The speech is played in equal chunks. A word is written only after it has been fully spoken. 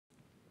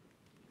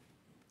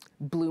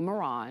Blue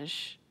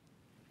Mirage,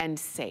 and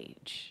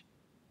Sage.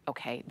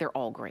 Okay, they're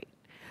all great.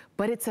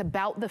 But it's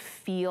about the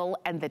feel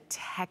and the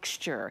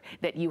texture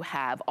that you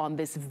have on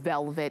this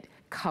velvet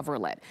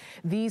coverlet.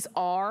 These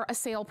are a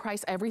sale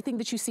price. Everything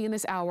that you see in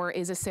this hour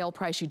is a sale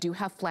price. You do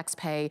have flex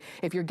pay.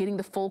 If you're getting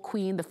the full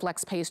queen, the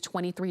flex pay is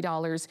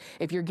 $23.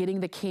 If you're getting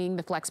the king,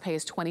 the flex pay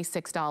is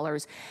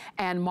 $26.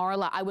 And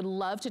Marla, I would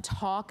love to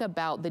talk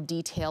about the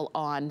detail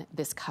on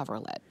this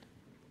coverlet.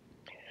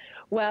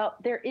 Well,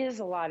 there is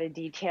a lot of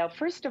detail.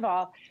 First of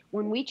all,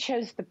 when we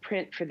chose the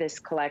print for this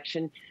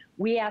collection,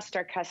 we asked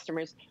our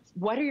customers,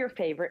 what are your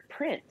favorite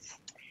prints?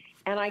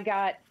 And I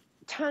got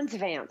tons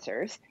of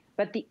answers,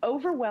 but the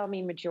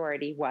overwhelming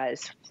majority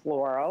was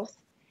florals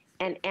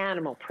and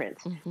animal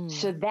prints.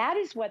 So that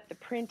is what the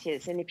print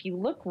is. And if you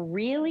look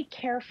really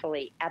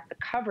carefully at the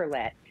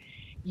coverlet,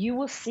 you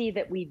will see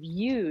that we've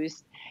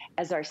used,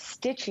 as our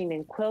stitching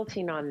and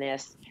quilting on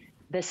this,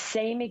 the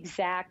same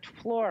exact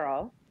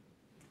floral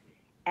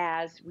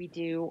as we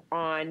do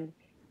on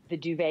the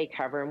duvet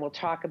cover, and we'll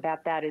talk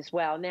about that as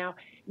well. Now,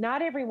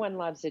 not everyone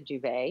loves a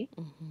duvet.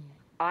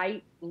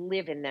 I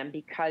live in them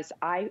because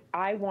I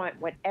want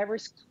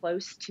whatever's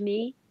close to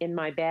me in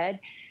my bed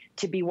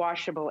to be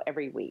washable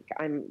every week.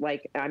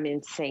 I'm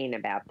insane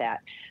about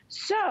that.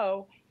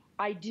 So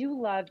I do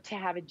love to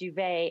have a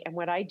duvet, and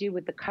what I do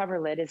with the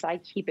coverlet is I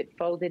keep it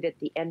folded at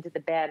the end of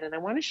the bed, and I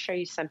want to show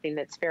you something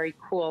that's very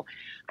cool.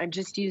 I'm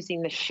just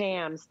using the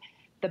shams.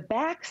 The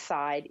back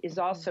side is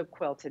also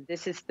quilted.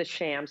 This is the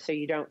sham, so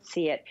you don't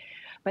see it.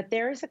 But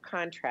there is a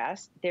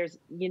contrast. There's,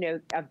 you know,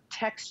 a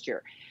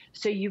texture.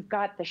 So you've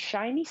got the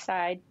shiny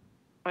side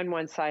on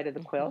one side of the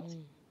quilt,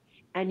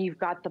 and you've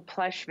got the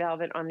plush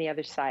velvet on the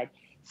other side.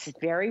 It's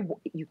very,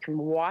 you can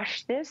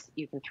wash this.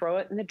 You can throw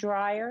it in the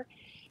dryer.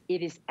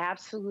 It is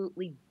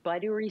absolutely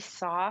buttery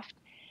soft.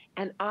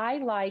 And I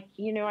like,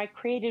 you know, I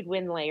created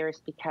Wynne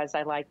layers because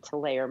I like to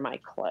layer my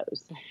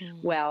clothes.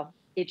 Well,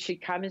 it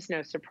should come as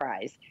no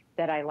surprise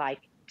that I like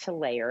to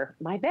layer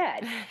my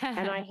bed.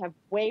 And I have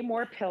way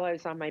more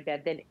pillows on my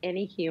bed than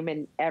any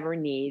human ever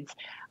needs.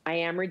 I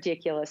am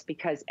ridiculous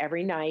because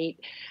every night,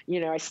 you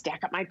know, I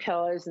stack up my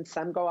pillows and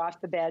some go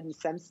off the bed and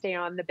some stay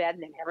on the bed.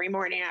 And then every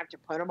morning I have to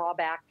put them all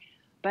back.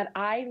 But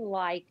I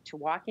like to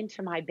walk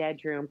into my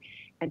bedroom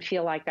and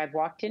feel like I've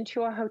walked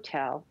into a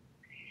hotel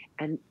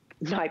and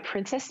my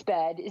princess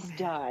bed is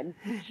done.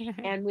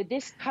 And with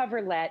this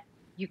coverlet,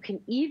 you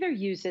can either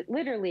use it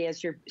literally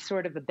as your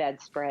sort of a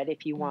bedspread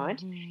if you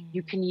want.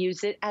 You can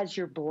use it as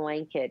your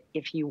blanket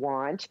if you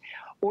want.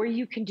 Or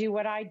you can do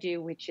what I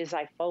do, which is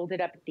I fold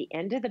it up at the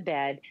end of the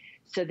bed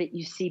so that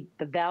you see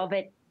the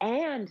velvet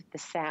and the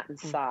satin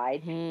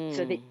side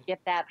so that you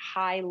get that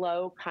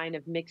high-low kind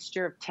of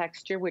mixture of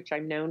texture, which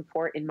I'm known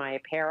for in my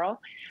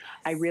apparel.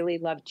 I really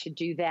love to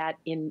do that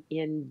in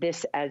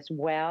this as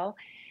well.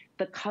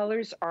 The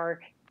colors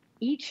are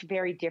each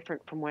very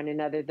different from one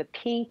another. The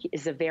pink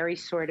is a very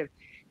sort of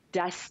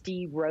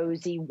dusty,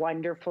 rosy,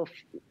 wonderful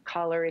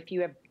color. If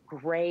you have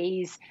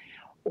grays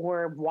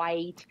or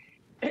white,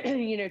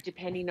 you know,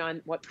 depending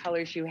on what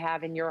colors you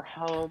have in your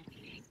home,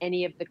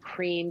 any of the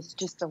creams,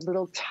 just a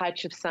little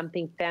touch of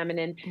something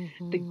feminine.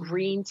 The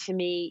green to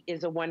me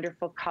is a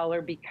wonderful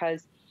color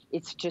because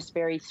it's just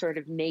very sort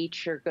of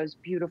nature, goes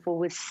beautiful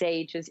with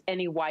sages,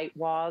 any white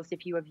walls.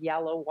 If you have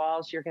yellow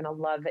walls, you're going to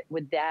love it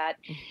with that.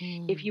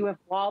 If you have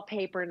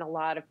wallpaper and a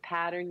lot of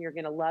pattern, you're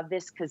going to love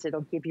this because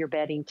it'll give your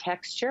bedding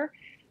texture,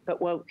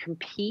 but won't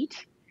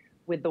compete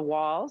with the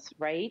walls,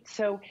 right?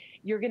 So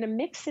you're going to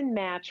mix and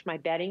match my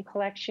bedding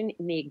collection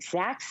in the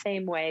exact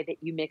same way that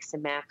you mix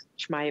and match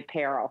my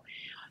apparel.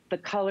 The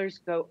colors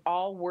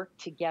all work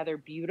together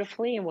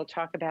beautifully, and we'll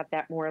talk about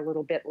that more a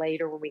little bit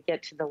later when we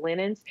get to the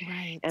linens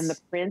and the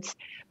prints.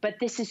 But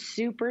this is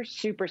super,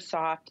 super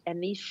soft,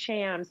 and these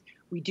shams,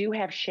 we do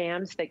have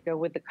shams that go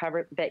with the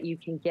cover that you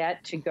can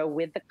get to go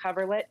with the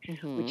coverlet,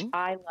 which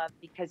I love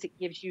because it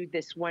gives you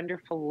this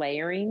wonderful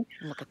layering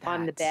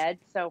on the bed.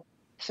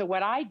 So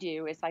what I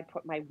do is I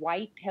put my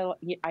white pillow,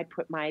 I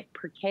put my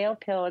percale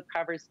pillow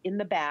covers in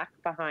the back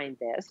behind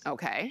this.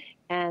 Okay.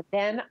 And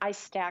then I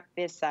stack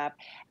this up,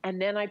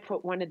 and then I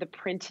put one of the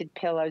printed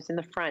pillows in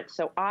the front.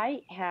 So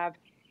I have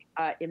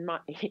in my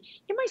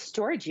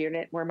storage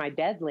unit where my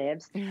bed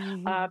lives,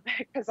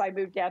 because I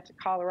moved out to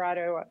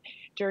Colorado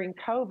during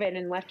COVID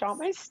and left all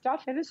my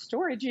stuff in a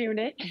storage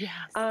unit.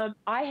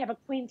 I have a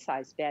queen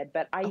size bed,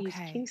 but I use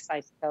king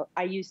size.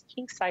 I use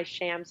king size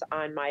shams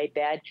on my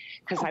bed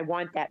because I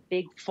want that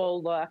big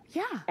full look.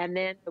 And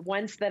then the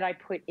ones that I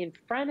put in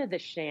front of the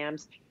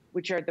shams,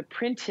 which are the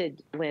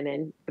printed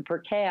linen, the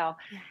percale,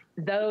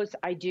 those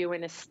I do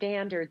in a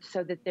standard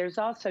so that there's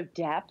also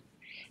depth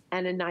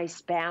and a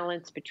nice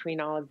balance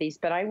between all of these.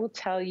 But I will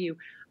tell you,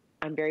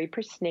 I'm very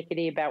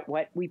persnickety about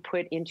what we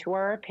put into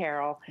our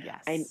apparel.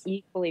 I'm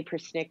equally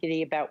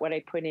persnickety about what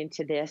I put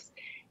into this.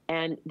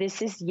 And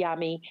this is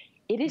yummy.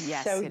 It is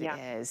so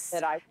yummy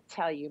that I will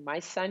tell you, my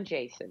son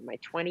Jason, my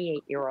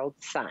 28-year-old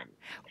son,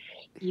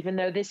 even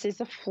though this is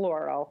a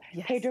floral,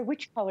 Pedro,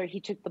 which color? He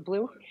took the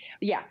blue?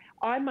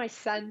 On my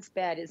son's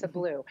bed is a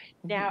blue.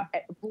 Now,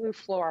 blue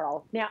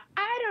floral. Now,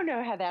 I don't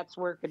know how that's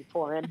working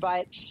for him,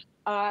 but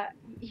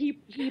he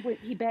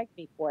begged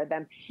me for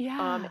them.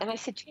 Yeah. And I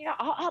said, Gina,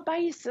 I'll buy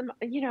you some,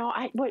 are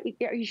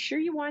you sure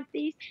you want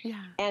these?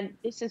 Yeah. And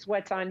this is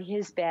what's on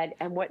his bed.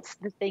 And what's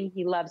the thing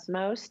he loves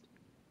most?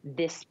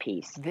 This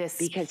piece.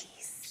 Because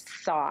it's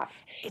soft.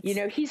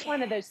 He's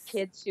one of those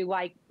kids who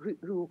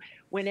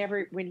when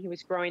he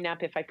was growing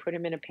up, if I put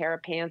him in a pair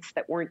of pants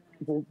that weren't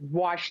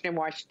washed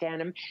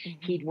denim,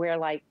 he'd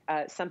wear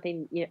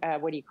something,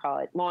 what do you call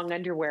it? Long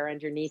underwear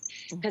underneath,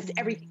 because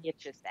everything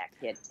itches that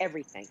kid,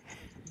 everything.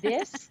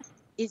 This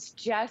is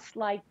just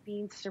like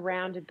being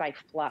surrounded by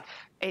fluff.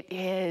 It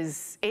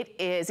is. It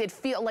is. It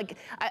feels like,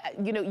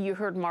 you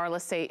heard Marla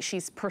say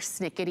she's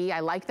persnickety. I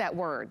like that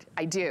word.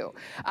 I do.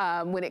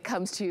 When it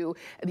comes to,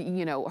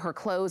 her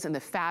clothes and the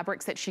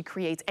fabrics that she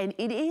creates. And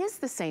it is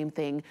the same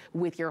thing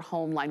with your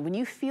home line. When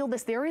you feel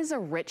this, there is a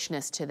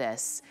richness to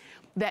this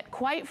that,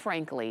 quite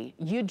frankly,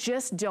 you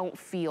just don't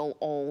feel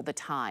all the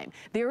time.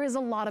 There is a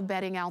lot of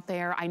bedding out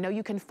there. I know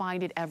you can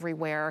find it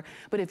everywhere,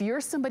 but if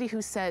you're somebody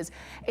who says,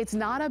 it's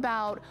not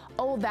about,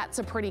 oh, that's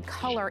a pretty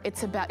color,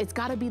 it's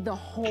gotta be the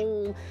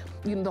whole,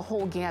 the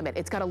whole gamut.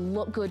 It's gotta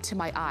look good to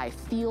my eye,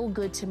 feel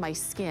good to my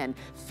skin,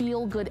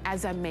 feel good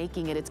as I'm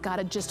making it. It's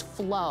gotta just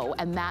flow,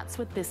 and that's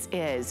what this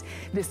is.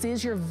 This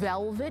is your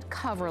velvet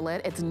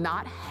coverlet. It's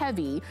not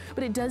heavy,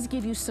 but it does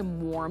give you some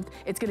warmth.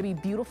 It's gonna be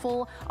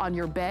beautiful on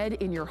your bed,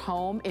 in your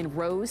home, in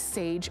rose,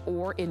 sage,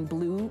 or in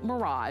blue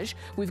mirage.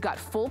 We've got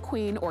full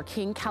queen or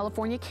king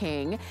California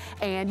king,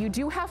 and you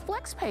do have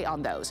flex pay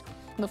on those.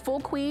 On the full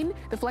queen,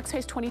 the flex pay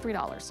is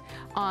 $23.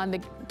 On the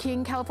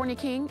king California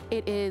king,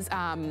 it is, or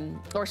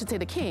I should say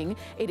the king,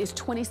 it is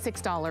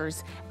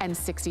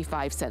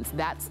 $26.65.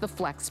 That's the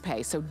flex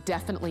pay, so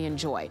definitely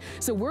enjoy.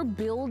 So we're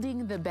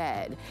building the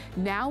bed.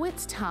 Now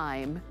it's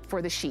time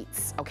for the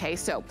sheets, okay?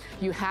 So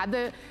you had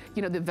the,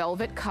 the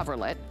velvet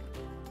coverlet.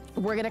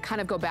 We're gonna kind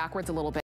of go backwards a little bit.